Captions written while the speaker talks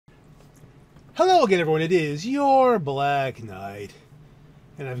Hello again, everyone. It is your Black Knight,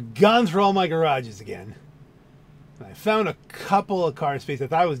 and I've gone through all my garages again. And I found a couple of car spaces. I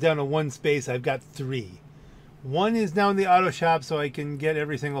thought I was down to one space. I've got three. One is now in the auto shop, so I can get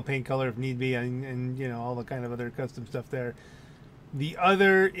every single paint color if need be, and you know, all the kind of other custom stuff there. The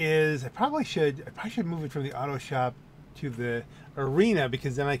other is I probably should move it from the auto shop to the arena,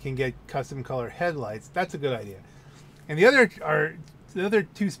 because then I can get custom color headlights. That's a good idea. And the other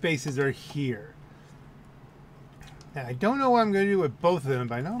two spaces are here. And I don't know what I'm going to do with both of them,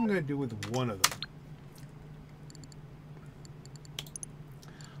 but I know I'm going to do with one of them.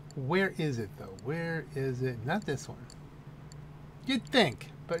 Where is it, though? Where is it? Not this one. You'd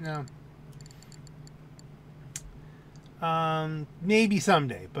think, but no. Maybe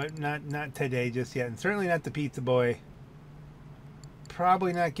someday, but not today just yet. And certainly not the Pizza Boy.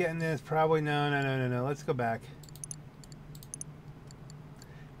 Probably not getting this. Probably no. Let's go back.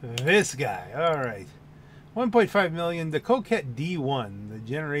 This guy. All right. 1.5 million. The Coquette D1, the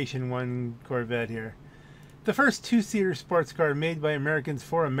Generation 1 Corvette here. The first two-seater sports car made by Americans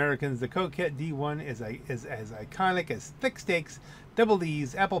for Americans. The Coquette D1 is as iconic as thick steaks, double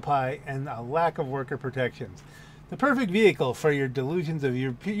D's, apple pie, and a lack of worker protections. The perfect vehicle for your delusions of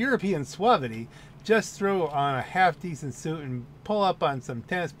European suavity. Just throw on a half-decent suit and pull up on some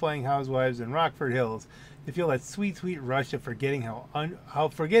tennis-playing housewives in Rockford Hills to feel that sweet, sweet rush of forgetting how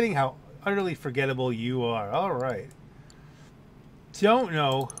utterly forgettable you are. All right. Don't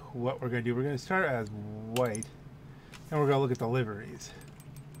know what we're going to do. We're going to start as white, and we're going to look at the liveries.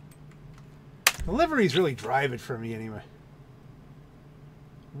 The liveries really drive it for me anyway.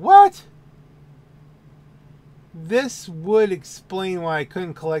 What? This would explain why I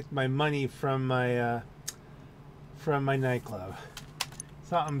couldn't collect my money from my nightclub.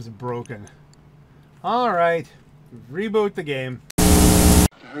 Something's broken. All right, reboot the game.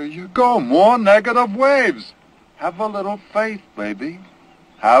 There you go, more negative waves. Have a little faith, baby.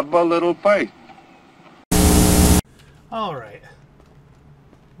 Have a little faith. All right,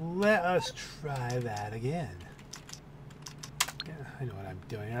 let us try that again. Yeah, I know what I'm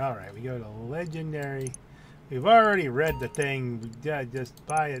doing. All right, we go to legendary. We've already read the thing. We gotta just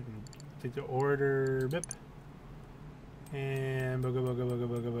buy it and take the order. Bip. And come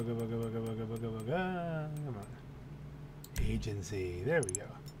on. Agency. There we go.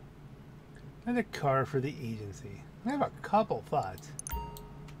 Another car for the agency. I have a couple thoughts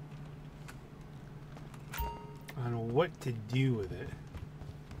on what to do with it.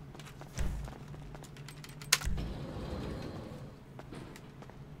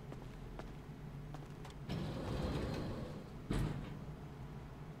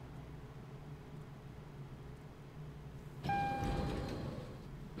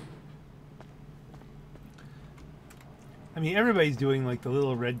 I mean, everybody's doing like the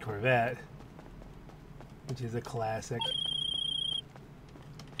little red Corvette, which is a classic.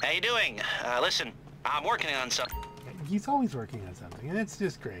 How you doing? Listen, I'm working on something. He's always working on something, and it's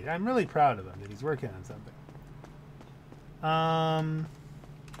just great. I'm really proud of him that he's working on something.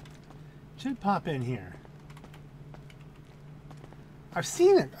 Should pop in here. I've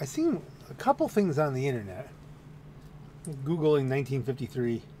seen it. I've seen a couple things on the internet. Googling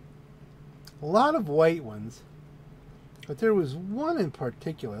 1953. A lot of white ones. But there was one in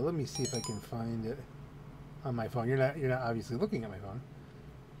particular. Let me see if I can find it on my phone. You're not obviously looking at my phone.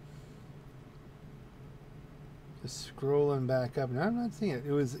 Just scrolling back up. No, I'm not seeing it.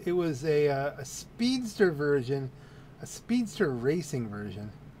 It was a speedster version, a speedster racing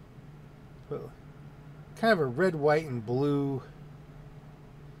version. But kind of a red, white, and blue.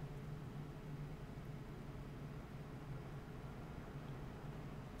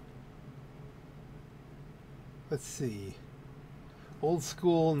 Let's see. Old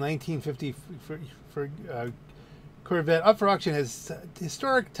school 1950 for Corvette up for auction, has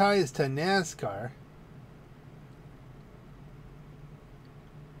historic ties to NASCAR.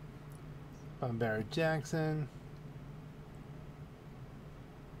 Barrett Jackson.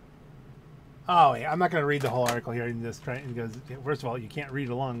 Oh, yeah, I'm not going to read the whole article here and just try and goes. First of all, you can't read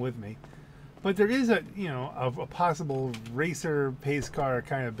along with me, but there is a a possible racer pace car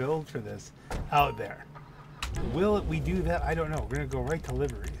kind of build for this out there. Will we do that? I don't know. We're going to go right to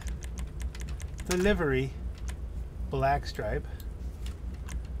livery. The livery, black stripe,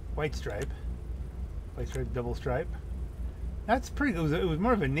 white stripe, double stripe. That's pretty. It was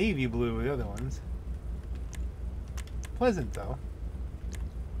more of a navy blue with the other ones. Pleasant though.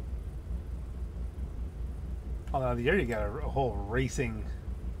 Although you already got a whole racing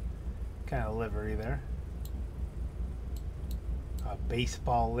kind of livery there. A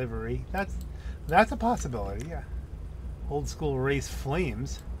baseball livery. That's a possibility, yeah. Old school race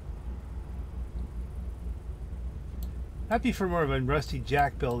flames. That'd be for more of a Rusty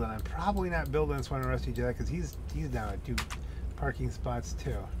Jack build, and I'm probably not building this one on Rusty Jack because he's down at 2 parking spots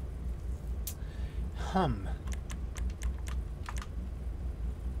too. I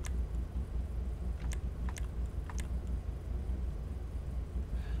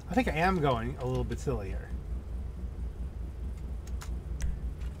think I am going a little bit silly here.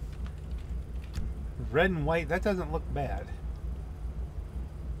 Red and white, that doesn't look bad.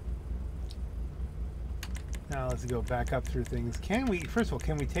 Now let's go back up through things. Can we, first of all,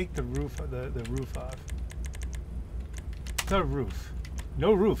 can we take the roof off? The roof.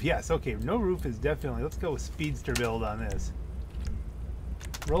 No roof, yes, okay. No roof is definitely, let's go with speedster build on this.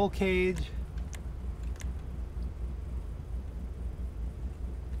 Roll cage.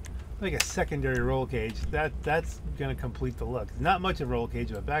 Like a secondary roll cage. That's gonna complete the look. Not much of a roll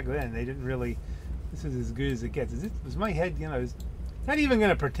cage, but back then they didn't really, this is as good as it gets. Was my head, you know, is not even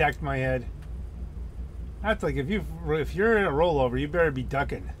gonna protect my head. That's like if you're in a rollover, you better be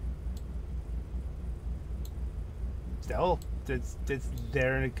ducking. Still, it's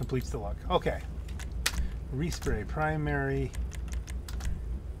there and it completes the look. Okay. Respray primary.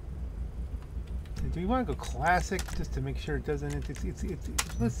 Do we want to go classic just to make sure it doesn't?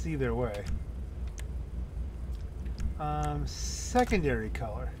 Let's see their way. Secondary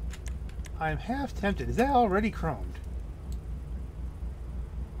color. I'm half tempted. Is that already chromed?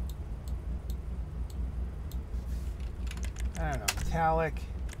 I don't know, metallic.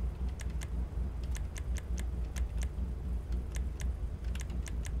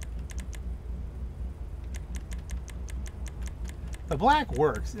 The black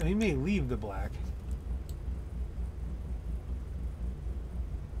works. We may leave the black.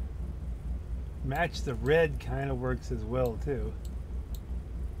 Match the red kind of works as well too.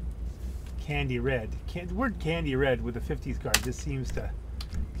 Candy red. The word candy red with a 50s car just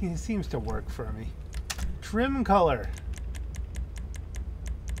seems to work for me. Trim color.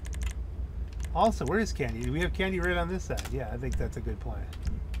 Also, where is candy? Do we have candy red on this side? Yeah, I think that's a good plan.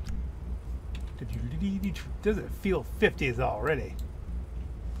 Does it feel 50s already?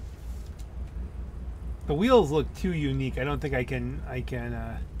 The wheels look too unique. I don't think I can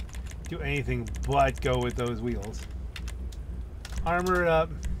do anything but go with those wheels. Armor it up.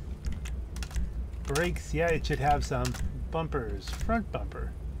 Brakes, yeah, it should have some. Bumpers, front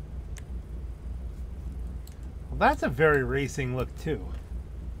bumper. Well, that's a very racing look too.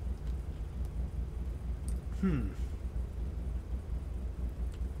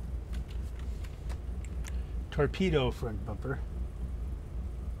 Torpedo front bumper.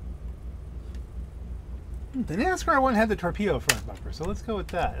 The NASCAR one had the torpedo front bumper, so let's go with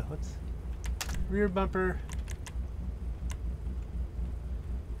that. Let's rear bumper.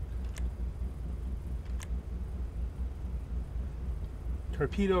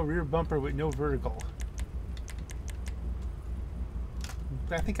 Torpedo rear bumper with no vertical.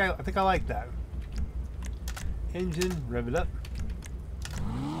 I think I like that. Engine, rev it up.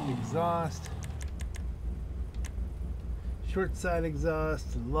 Exhaust. Short side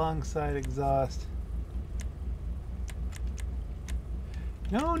exhaust, long side exhaust.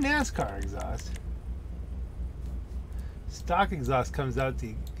 No NASCAR exhaust. Stock exhaust comes out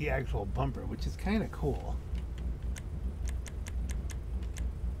the actual bumper, which is kind of cool.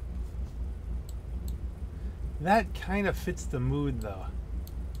 That kind of fits the mood though.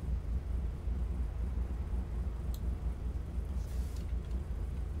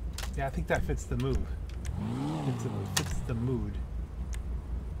 Yeah, I think that fits the mood. Fits the mood.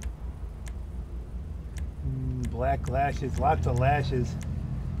 Black lashes, lots of lashes.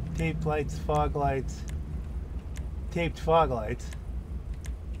 Taped lights, fog lights. Taped fog lights.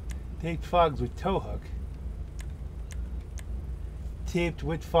 Taped fogs with tow hook. Taped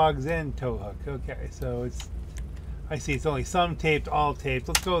with fogs and tow hook. Okay, so it's, I see it's only some taped, all taped.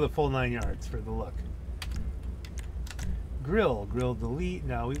 Let's go with the full 9 yards for the look. Grill delete.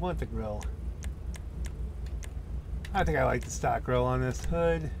 No, we want the grill. I think I like the stock grill on this.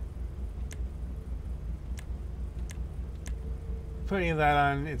 Hood. Putting that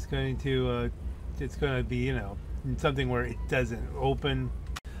on, it's going to be, you know, something where it doesn't open.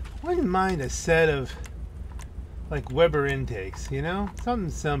 I wouldn't mind a set of like Weber intakes, you know, something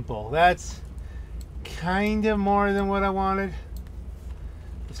simple. That's kind of more than what I wanted.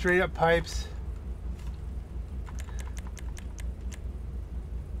 Straight up pipes.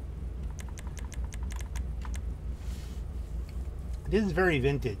 It is very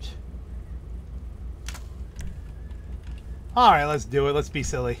vintage. All right, let's do it. Let's be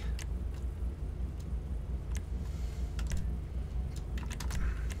silly.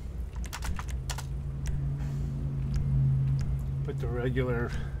 Put the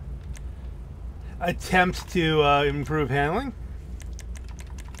regular. attempt to improve handling.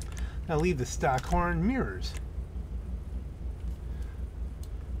 Now leave the stock horn mirrors.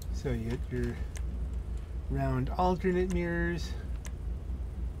 So you get your round alternate mirrors.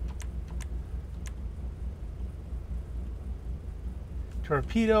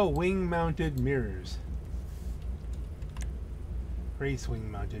 Torpedo wing mounted mirrors. Race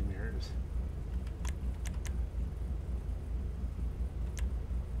wing mounted mirrors.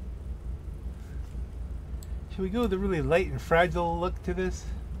 Should we go with the really light and fragile look to this?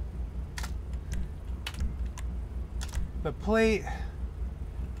 The plate.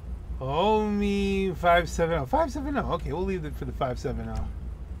 Oh, me 570. 570. Okay, we'll leave it for the 570.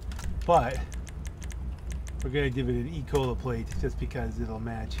 But we're going to give it an E-Cola plate just because it'll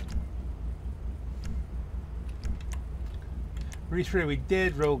match. Respray we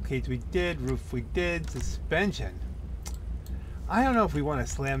did. Roll cage we did. Roof we did. Suspension. I don't know if we want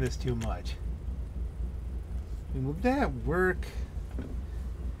to slam this too much. I mean, will that work?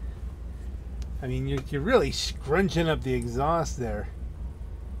 I mean, you're really scrunching up the exhaust there.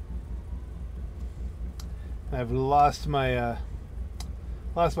 I've lost my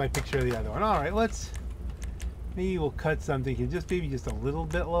picture of the other one. All right, maybe we'll cut something here, maybe just a little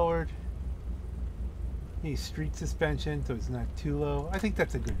bit lowered. Maybe street suspension, so it's not too low. I think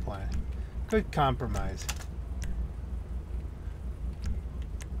that's a good plan. Good compromise.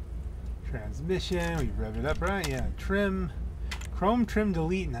 Transmission, we rev it up, right? Yeah, trim. Chrome trim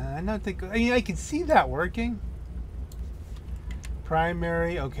delete. Nah, I don't think. I mean, I can see that working.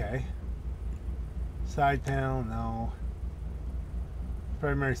 Primary, okay. Side panel, no.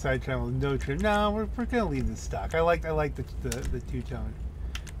 Primary side panel, no trim. No, we're gonna leave this stock. I like the two-tone.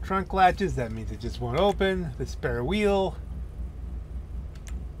 Trunk latches. That means it just won't open. The spare wheel.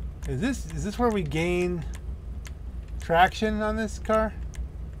 Is this where we gain traction on this car?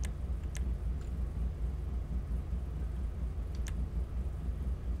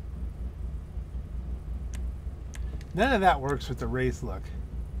 None of that works with the race look.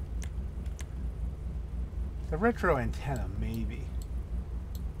 The retro antenna, maybe.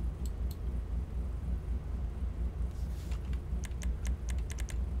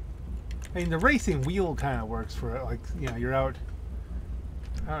 I mean, the racing wheel kind of works for it. Like, you know, you're out.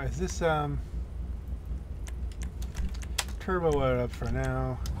 Is this turbo up for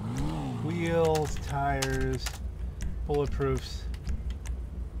now? Wheels, tires, bulletproofs.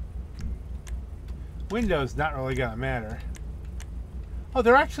 Windows not really gonna matter. Oh,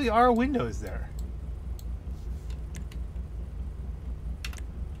 there actually are windows there.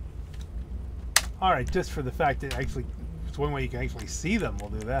 All right, just for the fact that actually it's one way you can actually see them, we'll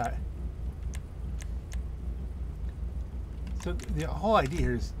do that. So the whole idea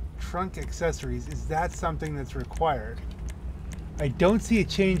here is trunk accessories. Is that something that's required? I don't see it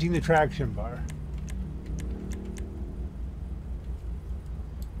changing the traction bar.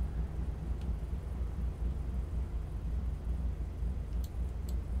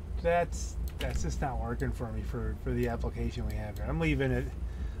 That's just not working for me for the application we have here. I'm leaving it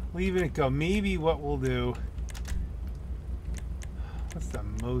go. Maybe what we'll do, what's the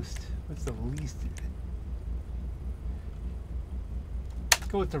least? Let's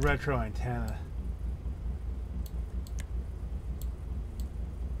go with the retro antenna.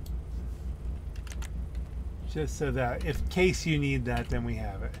 Just so that in case you need that, then we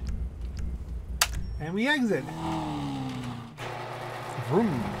have it. And we exit.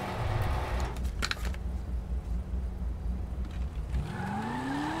 Vroom.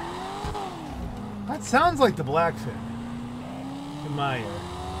 That sounds like the Blackfin in my ear,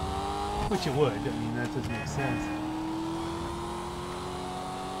 which it would. I mean, that doesn't make sense.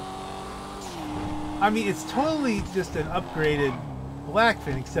 I mean, it's totally just an upgraded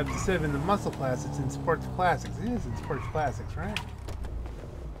Blackfin, except instead of in the muscle class, it's in sports classics. It is in sports classics, right?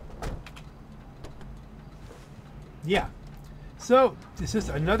 Yeah. So it's just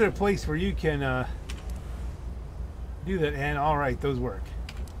another place where you can do that, and all right, those work.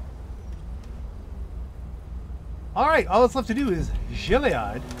 All right, all that's left to do is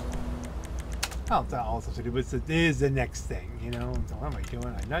Chiliad. Well, it's not all that's left to do, but it is the next thing, you know. So what am I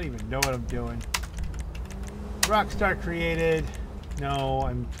doing? I don't even know what I'm doing. Rockstar created. No,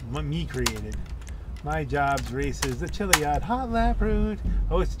 I'm me created. My job's races. The Chiliad hot lap route.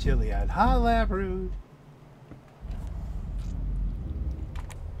 Oh, it's Chiliad hot lap route.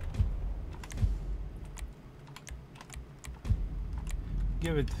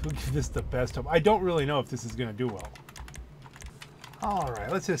 We'll give this the best hope. I don't really know if this is going to do well. All right,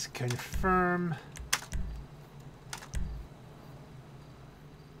 let's just confirm.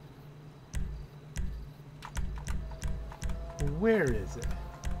 Where is it?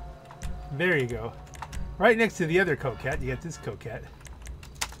 There you go. Right next to the other Coquette, you get this Coquette.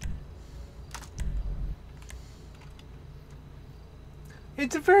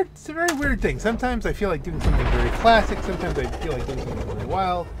 It's a very weird thing. Sometimes I feel like doing something very classic. Sometimes I feel like doing something really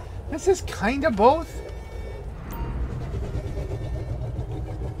wild. This is kind of both.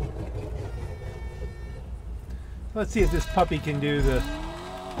 Let's see if this puppy can do the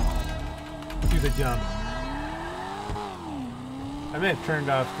jump. I may have turned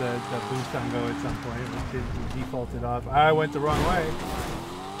off the boost on go at some point. It defaulted off. I went the wrong way.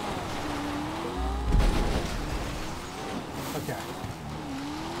 Okay.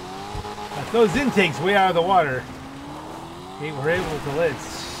 Got those intakes way out of the water. Okay, we're able to let it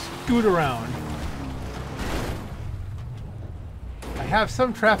scoot around. I have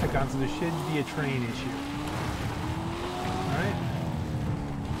some traffic on, so there should be a train issue. Alright.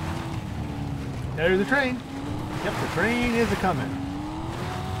 There's the train. Yep, the train is a-coming.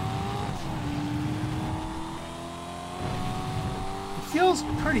 It feels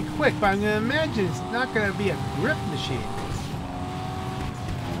pretty quick, but I'm going to imagine it's not going to be a grip machine.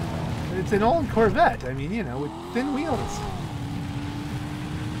 It's an old Corvette. I mean, you know, with thin wheels.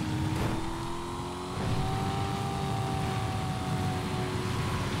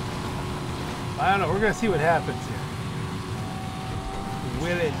 I don't know. We're going to see what happens here.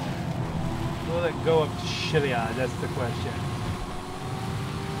 Will it go up to Chiliad? That's the question.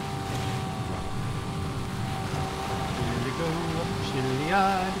 Will it go up to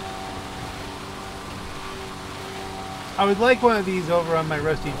Chiliad? I would like one of these over on my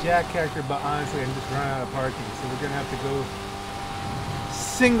Rusty Jack character, but honestly, I'm just running out of parking, so we're gonna have to go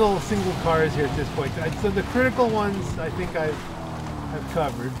single cars here at this point. So the critical ones, I think I've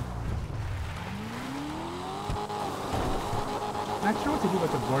covered. I'm not sure what to do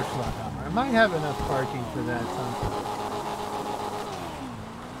with the Borschlock armor. I might have enough parking for that sometime.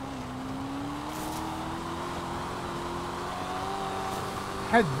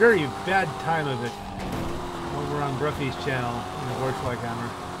 Had very bad time of it over on Bruffy's channel in the Borschlock armor.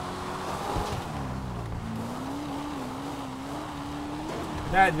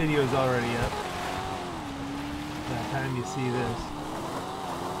 That video is already up. By the time you see this.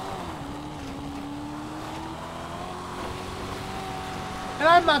 And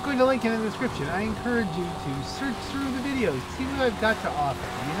I'm not going to link it in the description. I encourage you to search through the videos, see what I've got to offer,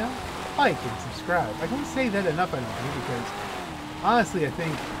 you know? Like and subscribe. I don't say that enough, I don't think, because honestly, I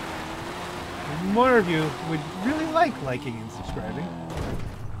think more of you would really like liking and subscribing.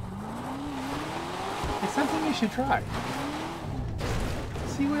 It's something you should try.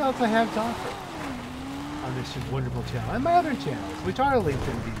 See what else I have to offer on this wonderful channel and my other channels, which are linked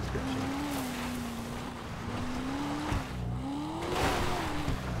in the description.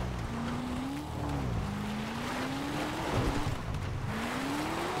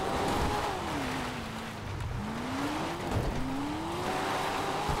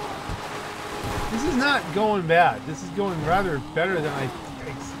 This is not going bad. This is going rather better than I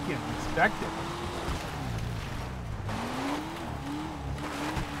expected.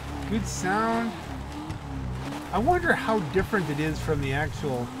 Good sound. I wonder how different it is from the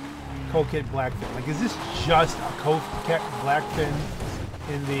actual Coquette Blackfin. Like, is this just a Coquette Blackfin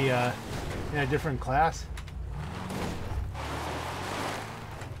in the in a different class?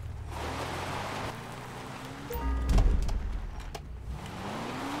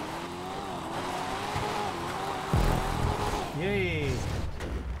 Yay!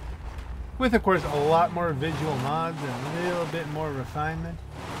 With, of course, a lot more visual mods and a little bit more refinement.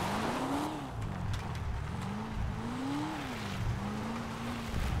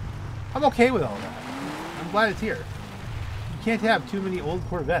 I'm okay with all that. I'm glad it's here. You can't have too many old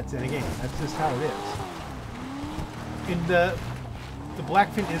Corvettes in a game. That's just how it is. And the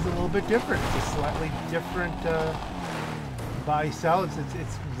Blackfin is a little bit different. It's a slightly different body style.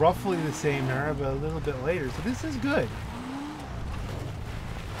 It's roughly the same era, but a little bit later. So this is good.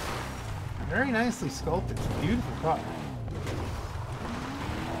 Very nicely sculpted. It's a beautiful car.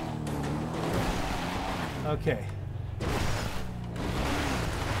 Okay.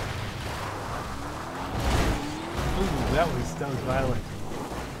 Ooh, that was violent.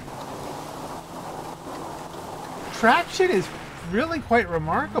 Traction is really quite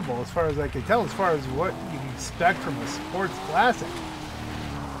remarkable as far as I can tell, as far as what you can expect from a sports classic.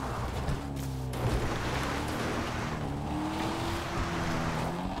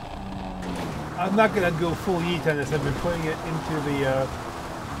 I'm not gonna go full yeet on this. I've been putting it into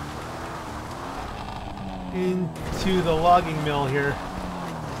the logging mill here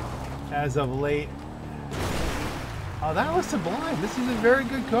as of late. Oh, that was sublime. This is a very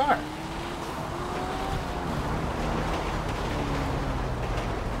good car.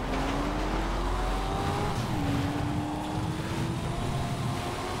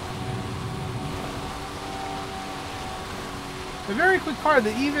 A very quick car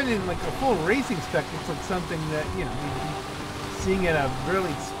that even in like a full racing spec looks like something that, you know, you'd be seeing at a really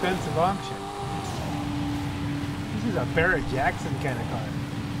expensive auction. This is a Barrett Jackson kind of car.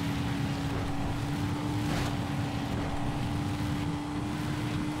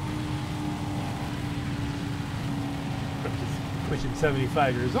 Pushing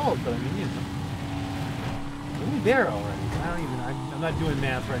 75 years old, but I mean, you know, we're there already. I'm not doing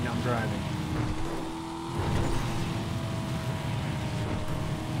math right now, I'm driving.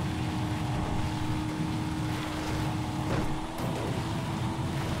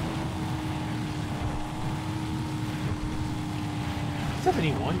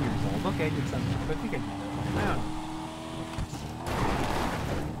 "71 years old. Okay, I did something. I think I did that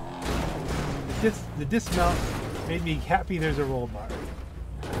one. The dismount made me happy there's a roll bar.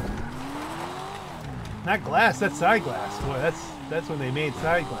 Not glass, that's side glass. Boy, that's when they made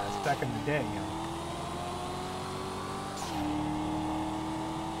side glass back in the day, you know.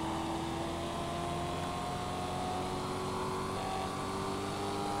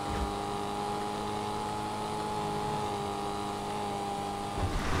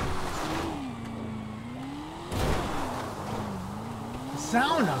 The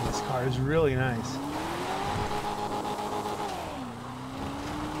sound on this car is really nice.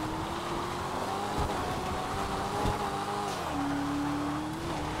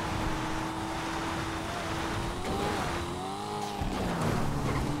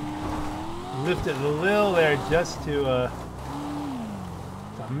 Lifted a little there just to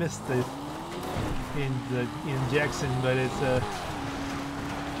miss the injection, but it's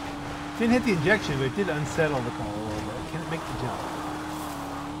didn't hit the injection, but it did unsettle the car a little bit. Can't make the jump.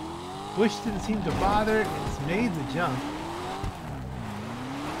 Bush didn't seem to bother. It's made the jump.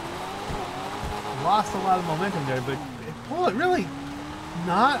 Lost a lot of momentum there, but it really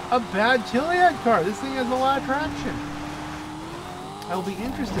not a bad Chiliad car. This thing has a lot of traction. I'll be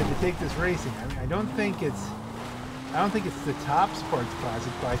interested to take this racing. I mean, I don't think it's the top sports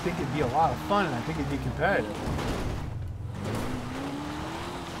classic, but I think it'd be a lot of fun, and I think it'd be competitive.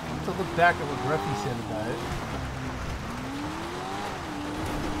 Let's look back at what Gruffy said about it.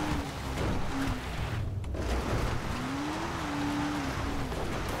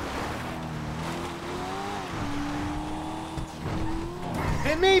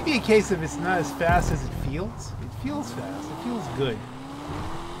 It may be a case of it's not as fast as it feels. It feels fast. It feels good.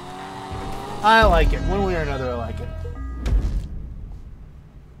 I like it. One way or another, I like it.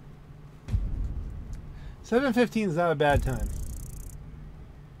 7:15 is not a bad time.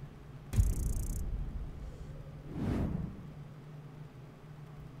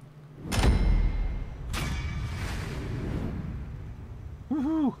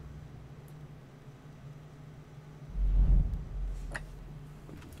 Woohoo!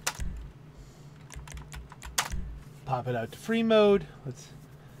 Pop it out to free mode. Let's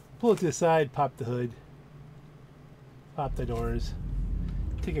pull it to the side, pop the hood, pop the doors,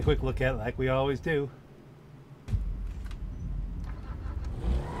 take a quick look at it like we always do.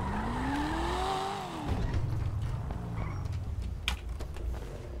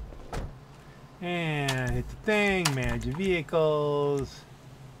 And hit the thing, manage your vehicles,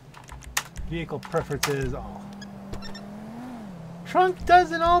 vehicle preferences, all. Trunk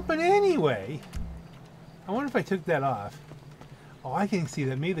doesn't open anyway. I wonder if I took that off. Oh, I can see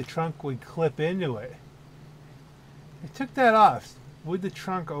that. Maybe the trunk would clip into it. I took that off. Would the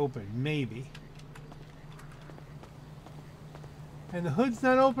trunk open? Maybe. And the hood's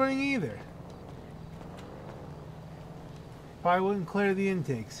not opening either. Probably wouldn't clear the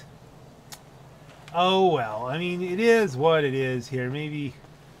intakes. Oh well. I mean, it is what it is here. Maybe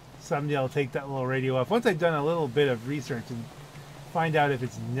someday I'll take that little radio off. Once I've done a little bit of research and find out if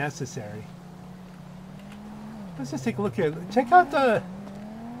it's necessary. Let's just take a look here. Check out the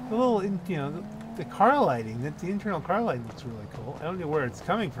little, you know, the car lighting. The internal car lighting looks really cool. I don't know where it's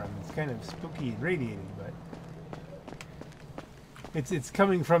coming from. It's kind of spooky and radiating, but it's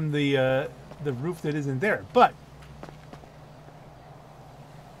coming from the roof that isn't there. But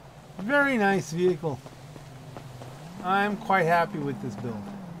very nice vehicle. I'm quite happy with this build.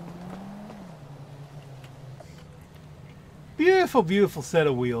 Beautiful, beautiful set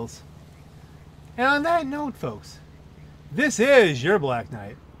of wheels. And on that note, folks, this is your Black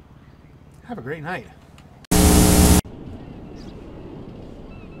Knight. Have a great night.